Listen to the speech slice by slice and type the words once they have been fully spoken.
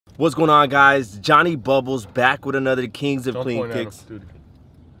What's going on, guys? Johnny Bubbles back with another Kings of Clean Kicks.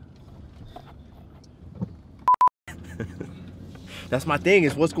 That's my thing,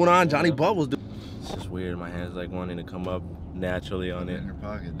 is what's going on, Johnny Bubbles. Dude. It's just weird. My hand's like wanting to come up naturally on it. In your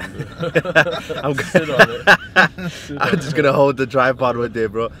pocket, I'm sit on it. I'm just gonna hold the tripod with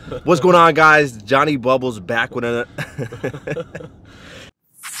it, bro. What's going on, guys? Johnny Bubbles back with another.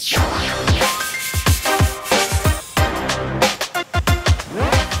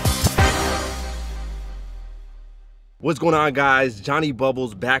 What's going on, guys? Johnny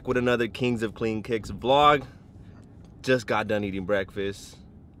Bubbles back with another Kings of Clean Kicks vlog. Just got done eating breakfast.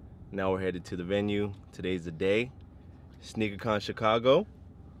 Now we're headed to the venue. Today's the day. SneakerCon Chicago.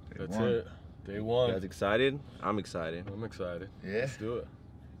 That's it. Day one. You guys excited? I'm excited. I'm excited. Yeah. Let's do it.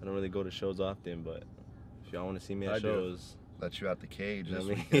 I don't really go to shows often, but if y'all want to see me at shows, let you out the cage you know this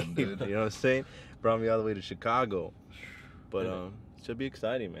what I weekend, mean? dude. You know what I'm saying? Brought me all the way to Chicago. But should be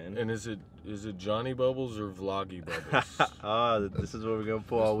exciting, man. And is it Johnny Bubbles or Vloggy Bubbles? Oh, this is what we're gonna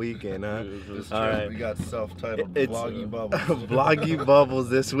pull all weekend, huh? All right, we got self-titled Vloggy Bubbles. Vloggy Bubbles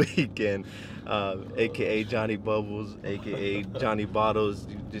this weekend, aka Johnny Bubbles, aka Johnny Bottles.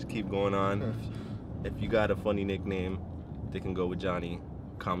 You just keep going on. If you got a funny nickname that can go with Johnny,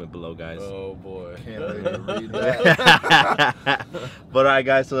 comment below, guys. Oh boy, can't wait to read that. But all right,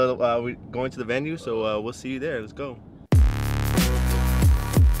 guys, so we're going to the venue, so we'll see you there. Let's go.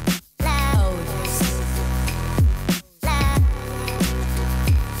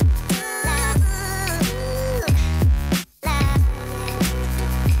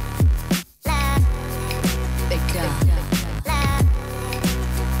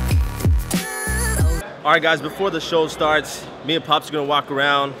 All right, guys, before the show starts, me and Pops are gonna walk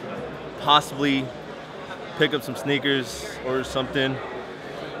around, possibly pick up some sneakers or something.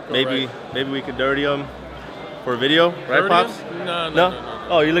 Maybe we could dirty them for a video, right, Pops? No.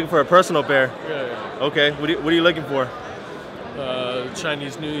 Oh, you're looking for a personal pair? Yeah. Okay, what are you looking for?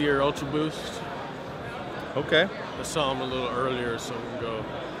 Chinese New Year Ultra Boost. Okay. I saw them a little earlier, so we can go.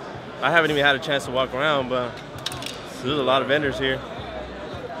 I haven't even had a chance to walk around, but there's a lot of vendors here.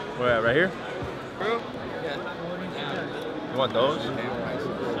 Where at, right here? You want those?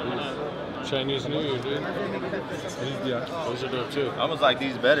 Chinese New Year, dude. Yeah, those are dope too. I was like,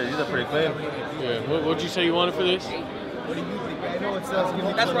 these better. These are pretty clean. Yeah. What'd you say you wanted for this? That's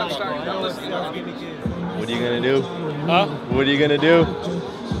where I'm starting. What are you gonna do? Huh? What are you gonna do?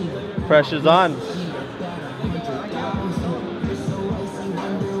 Pressure's on.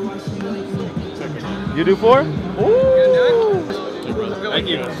 You do 4? Ooh. Thank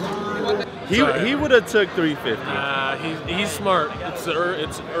you. He would have took 350. He's smart.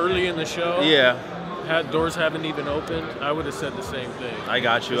 It's early in the show. Yeah. Doors haven't even opened. I would have said the same thing. I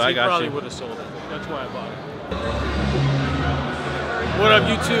got you. He probably would have sold it. That's why I bought it. What up,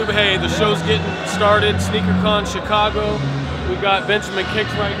 YouTube? Hey, the show's getting started. SneakerCon Chicago. We got Benjamin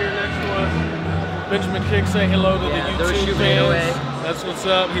Kicks right here next to us. Benjamin Kicks, say hello to the YouTube fans. That's what's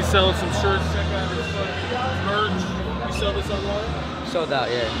up. He's selling some shirts. Check out his merch. You sell this online? Sold out,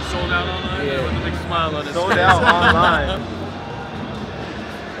 yeah. Sold out online? Yeah. With a big smile on his face. Sold out online.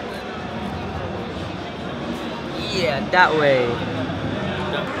 Yeah, that way.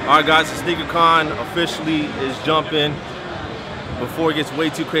 All right, guys, the SneakerCon officially is jumping. Before it gets way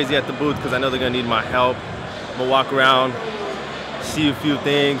too crazy at the booth, because I know they're gonna need my help. I'm gonna walk around, see a few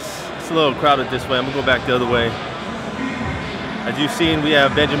things. It's a little crowded this way. I'm gonna go back the other way. As you've seen, we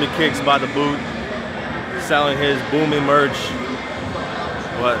have Benjamin Kicks by the booth, selling his booming merch.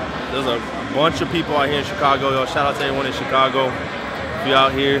 But there's a bunch of people out here in Chicago. Yo, shout out to everyone in Chicago. If you're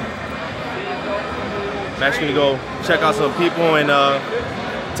out here, I'm actually gonna go check out some people and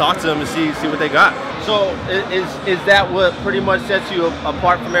talk to them and see what they got. So is that what pretty much sets you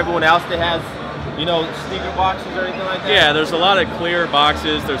apart from everyone else that has, you know, sneaker boxes or anything like that? Yeah, there's a lot of clear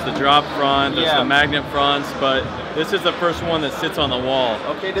boxes. There's the drop front, there's the magnet fronts, but this is the first one that sits on the wall.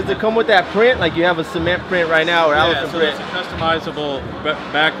 Okay, does it come with that print? Like you have a cement print right now, or elephant print? It's a customizable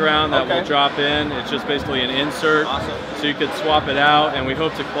background that will drop in. It's just basically an insert. Awesome. So you could swap it out, and we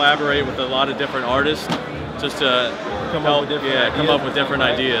hope to collaborate with a lot of different artists just to come up with different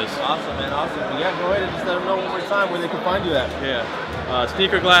ideas. Awesome, man, awesome. Yeah, go ahead and just let them know one more time where they can find you at. Yeah,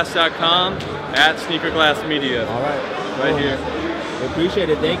 sneakerglass.com, at Sneakerglass Media. All right. Right here. We appreciate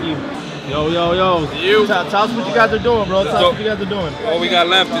it, thank you. Yo. Tell us what you guys are doing, bro. Tell us what you guys are doing. All we got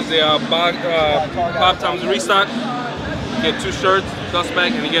left is the Pop Times restock. You get 2 shirts, dust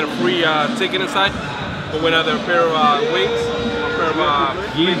bag, and you get a free ticket inside. But with another pair of wings, a pair of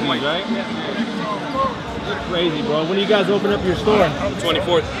Yeezys, right? Crazy, bro. When do you guys open up your store?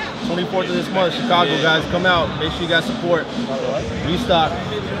 24th. 24th of this month, Chicago, guys. Come out. Make sure you guys support. Restock.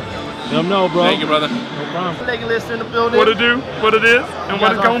 Let them know, bro. Thank you, brother. No problem. Legged Lister in the building. What it do, what it is, and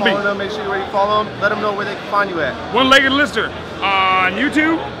what it's gonna be. Them, make sure you're ready to follow them. Let them know where they can find you at. One-Legged Lister on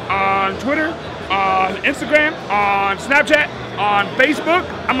YouTube, on Twitter, on Instagram, on Snapchat, on Facebook.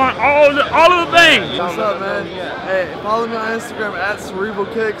 I'm on all of the things. What's up, man? Hey, follow me on Instagram at Cerebral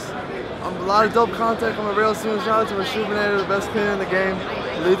Kicks. I'm a lot of dope content coming real soon. Shout out to Reshoevn8r, the best player in the game.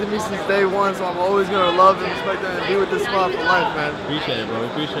 Lead to me since day one, so I'm always gonna love and respect that and be with this spot for life, man. Appreciate it, bro.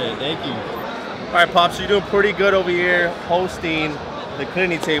 Appreciate it. Thank you. All right, Pops, you're doing pretty good over here hosting the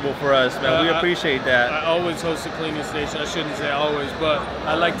cleaning table for us, man. We appreciate that. I always host a cleaning station. I shouldn't say always, but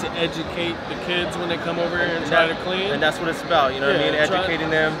I like to educate the kids when they come over here and try to clean. And that's what it's about, you know what I mean? Educating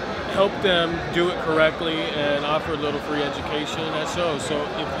them. Help them do it correctly and offer a little free education at shows. So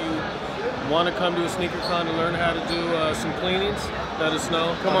if you want to come to a SneakerCon to learn how to do some cleanings, let us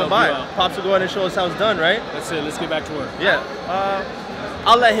know. Come on by. Pops will go ahead and show us how it's done, right? That's it. Let's get back to work. Yeah.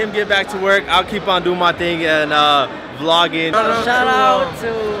 I'll let him get back to work. I'll keep on doing my thing and vlogging. Shout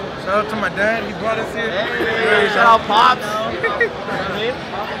out to my dad. He brought us here. Hey, shout out Pops.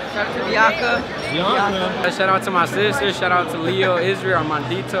 Shout out to Bianca. Shout out to my sister. Shout out to Leo, Israel,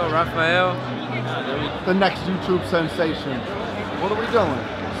 Armandito, Rafael. The next YouTube sensation. What are we doing?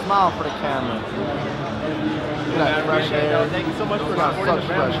 Smile for the camera. That fresh hair. Thank you so much for such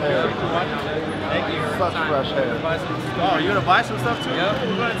fresh hair. Thank you. Such fresh hair. Oh, you're gonna buy some stuff too? Yeah.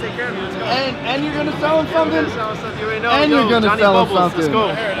 We're gonna take care of you. Let's go. And you're gonna sell him something? You already know. And you're gonna Johnny sell him Bubbles. something.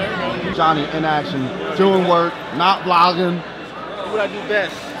 Let's go. Johnny in action, doing work, not vlogging. What I do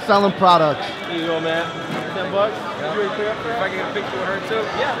best? Selling products. Here you go, man. $10. You ready to clear up for her? If I can get a picture with her too?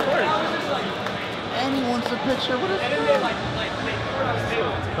 Yeah, of course. And he wants a picture with us.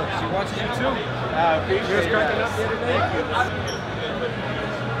 She wants you too. I appreciate it.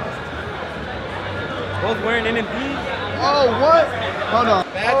 Both wearing NMD. Oh, what? Hold on.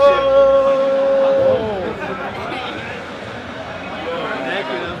 Thank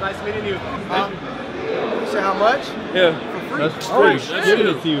you. It was nice meeting you. Say how much? Yeah. That's free. That's Giving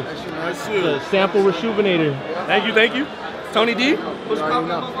you. it to you. That's you. The sample Reshoevn8r. Thank you, thank you. Tony D.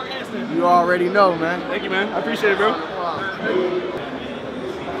 You already know, man. Thank you, man. I appreciate it, bro.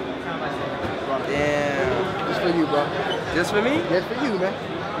 Damn. Just for you, bro. Just for me? Just for you, man.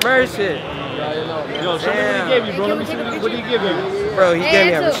 Mercy. Yo, show me what he gave you, bro. Let me see what he give you. Bro, he gave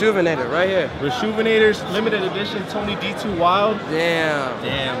me a Reshoevn8r right here. Reshoevn8r's limited edition Tony D2 Wild. Damn.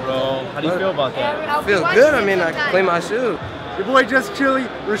 Damn, bro. How do you feel about that? Feels good. I mean, I can clean my shoe. Your boy Just Chili,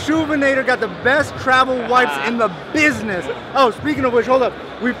 Reshoevn8r got the best travel wipes in the business. Oh, speaking of which, hold up.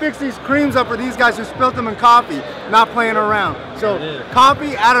 We fixed these creams up for these guys who spilt them in coffee, not playing around. So,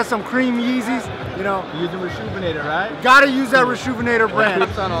 coffee, add us some cream Yeezys, you know. Using Reshoevn8r, right? Gotta use that Reshoevn8r brand.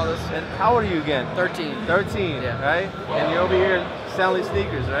 on all this. And how old are you again? 13. 13, Yeah. right? And you're over here selling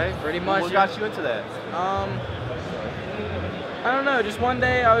sneakers, right? Pretty much. What got you into that? I don't know, just one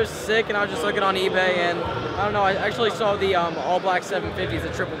day I was sick and I was just looking on eBay and I don't know, I actually saw the all black 750s, the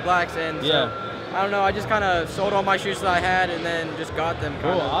triple blacks, and so, I don't know, I just kind of sold all my shoes that I had and then just got them.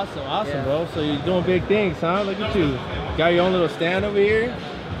 Cool, awesome, bro. So you're doing big things, huh? Look at you. Got your own little stand over here.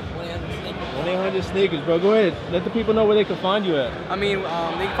 1-800 Sneakers, bro. Go ahead. Let the people know where they can find you at. I mean, they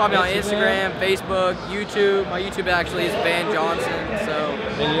can find me on Instagram, Facebook, YouTube. My YouTube actually is Van Johnson, so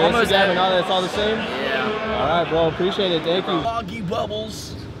and your almost Instagram and all that's all the same? Yeah. All right, bro. Appreciate it. Thank you. Vloggy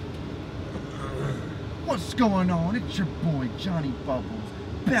Bubbles. What's going on? It's your boy Johnny Bubbles,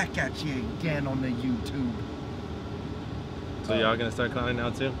 back at you again on the YouTube. So y'all gonna start clowning now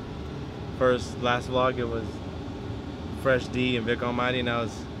too? Last vlog it was Fresh D and Vic Almighty. Now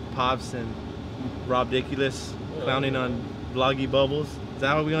it's Pops and Rob Dickulous clowning on Vloggy Bubbles. Is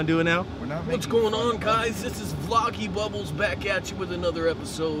that what we're gonna do it now? What's going on, guys? This is Vloggy Bubbles back at you with another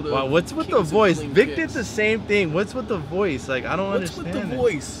episode of Wow, what's with the voice? Vic did the same thing. What's with the voice? Like, I don't understand. What's with the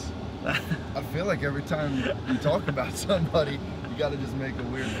voice? I feel like every time you talk about somebody, you gotta just make a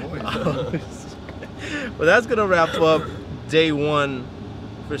weird voice. Well, that's gonna wrap up day one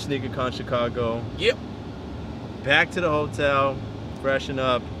for SneakerCon Chicago. Yep. Back to the hotel, freshen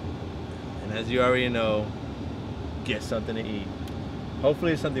up, and as you already know, get something to eat.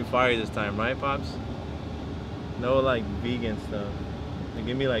 Hopefully it's something fire this time, right, Pops? No, like vegan stuff. Like,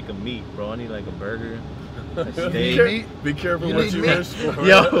 give me like a meat, bro. I need like a burger, a steak. Be careful what you wish for.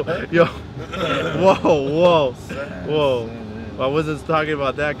 Yo. Whoa. I wasn't talking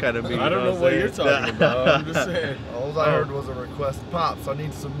about that kind of meat. I don't know what you're talking about. I'm just saying. All I heard was a request, Pops, I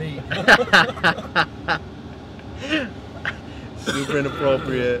need some meat. Super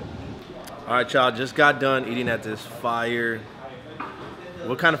inappropriate. All right, y'all, just got done eating at this fire.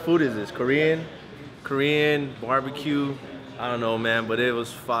 What kind of food is this? Korean barbecue. I don't know, man, but it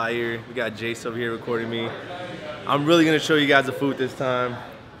was fire. We got Jace over here recording me. I'm really gonna show you guys the food this time.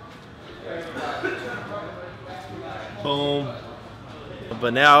 Boom.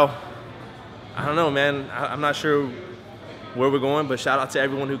 But now, I don't know, man. I'm not sure where we're going, but shout out to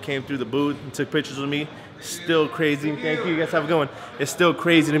everyone who came through the booth and took pictures with me. Still crazy. Thank you. You guys have a good one. It's still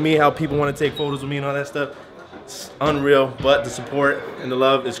crazy to me how people want to take photos with me and all that stuff. It's unreal, but the support and the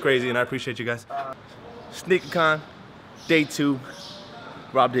love is crazy, and I appreciate you guys. SneakerCon, day 2.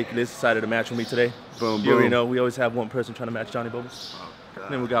 Rob Dickless decided to match with me today. Boom, You already boom. know, we always have one person trying to match Johnny Bubbles.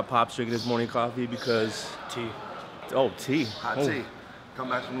 And then we got Pops drinking his morning coffee because... Tea. Oh, tea. Hot Oh. tea. Come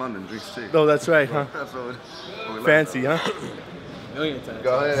back from London, drinks tea. Oh, that's right, huh? That's what we Fancy, huh? Million times.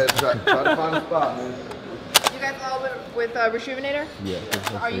 Go ahead, try to find a spot, man. You guys all with Reshoevn8or? Yeah.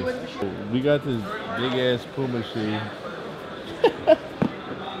 Are you with Reshoevn8or? We got this big ass Puma shoe.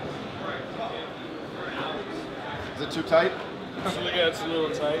 Is it too tight? Yeah, it's a little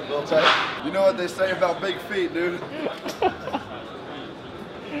tight. A little tight? You know what they say about big feet, dude.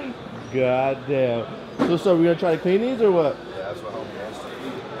 God damn. So what's up, we gonna try to clean these or what? Yeah, that's what homie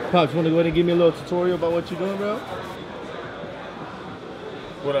wants. Pops, you wanna go ahead and give me a little tutorial about what you're doing, bro?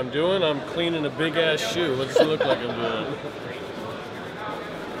 What I'm doing, I'm cleaning a big ass shoe. What does it look like I'm doing?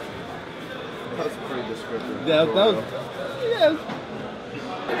 That's pretty descriptive. That was, yeah.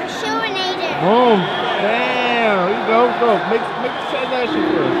 Reshoevn8or. Boom. Damn. Here you go. Make the transaction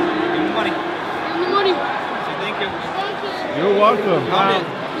for us. Give me the money. Give me the money. Say thank you. Thank you. You're welcome.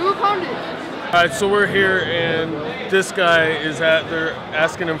 You were pounded. All right, so we're here, and this guy is they're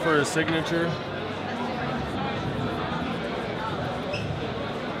asking him for his signature.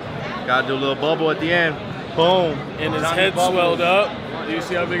 Gotta do a little bubble at the end. Boom. And his Johnny head Bubbles. swelled up. Do you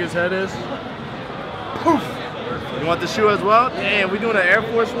see how big his head is? Poof. You want the shoe as well? Damn, we doing an Air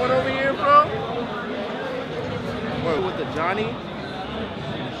Force One over here, bro? With the Johnny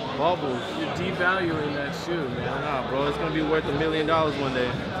Bubbles. You're devaluing that shoe, man. Nah, bro, it's gonna be worth $1 million one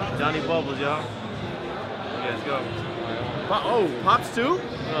day. Johnny Bubbles, y'all. Let's go. Oh, Pops too?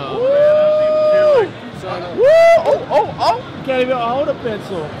 Oh, man. Woo! Oh! Can't even hold a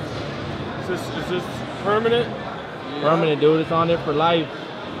pencil. Is this permanent? Permanent, dude. It's on there for life.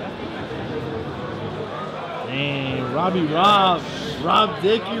 Damn, Rob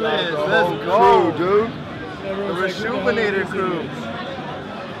Dickless. Let's go, dude. The Reshoevn8or crew.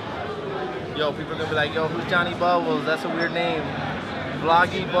 Yo, people are gonna be like, yo, who's Johnny Bubbles? That's a weird name.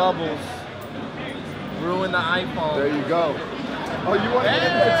 Vloggy Bubbles. Ruin the iPhone. There you go. Oh, you want to get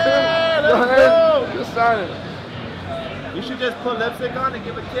Yeah, that too? let's Go ahead. go. Just sign it. You should just put lipstick on and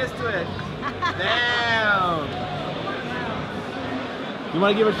give a kiss to it. Damn. You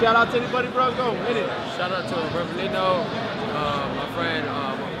want to give a shout out to anybody, bro? Go, hit it. Shout out to Revelino, my friend,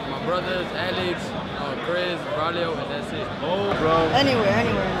 my brothers, Alex, Chris, Braulio, and that's it. Oh, bro. Anywhere.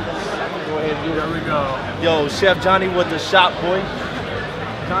 Go ahead and do it. There we go. Yo, Chef Johnny with the shop, boy.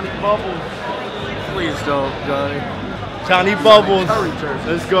 Johnny Bubbles. Please don't, Johnny. Johnny Bubbles.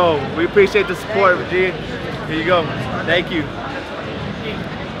 Let's go. We appreciate the support, G. Here you go. Thank you.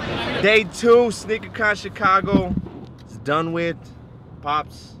 Day 2, SneakerCon Chicago. It's done with.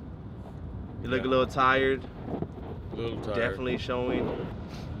 Pops, you look a little tired. A little tired. Definitely showing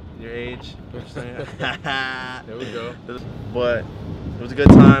your age. There we go. But it was a good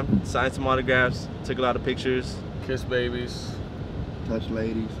time. Signed some autographs. Took a lot of pictures. Kiss babies. Touch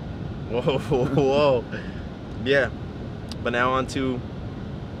ladies. Whoa. Yeah. But now on to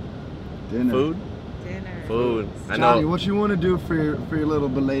Dinner. food. Food. I Johnny, know. what you want to do for your little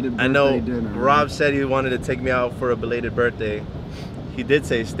belated birthday I know. dinner? Rob said he wanted to take me out for a belated birthday. He did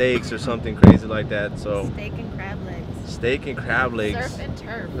say steaks or something crazy like that. So Steak and crab legs. steak and crab legs. Surf and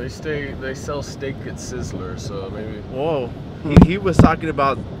turf. They sell steak at Sizzler, so maybe. Whoa. He was talking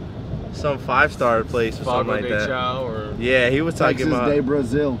about some 5-star place or something like that. Chow or Yeah, he was talking Texas about. Day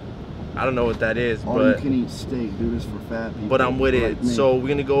Brazil. I don't know what that is, All you but can eat steak, dude. It's for fat people. but I'm with like it. me. So we're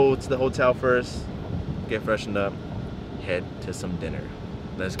gonna go to the hotel first, get freshened up, head to some dinner.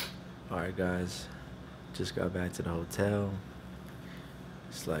 Let's go. All right, guys, just got back to the hotel.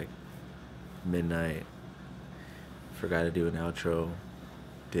 It's like midnight. Forgot to do an outro.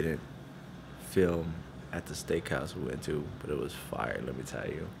 Didn't film at the steakhouse we went to, but it was fire. Let me tell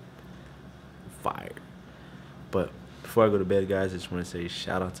you, fire. But before I go to bed, guys, I just want to say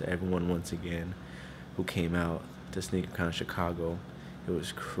shout out to everyone once again who came out to SneakerCon Chicago. It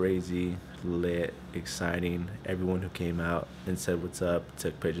was crazy, lit, exciting. Everyone who came out and said what's up,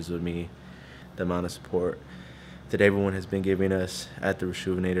 took pictures with me. The amount of support that everyone has been giving us at the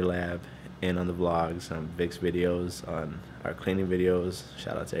Reshoevn8or Lab and on the vlogs, on Vic's videos, on our cleaning videos.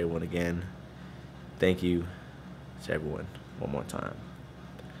 Shout out to everyone again. Thank you to everyone. one more time.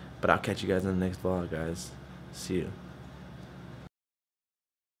 But I'll catch you guys in the next vlog, guys. See you.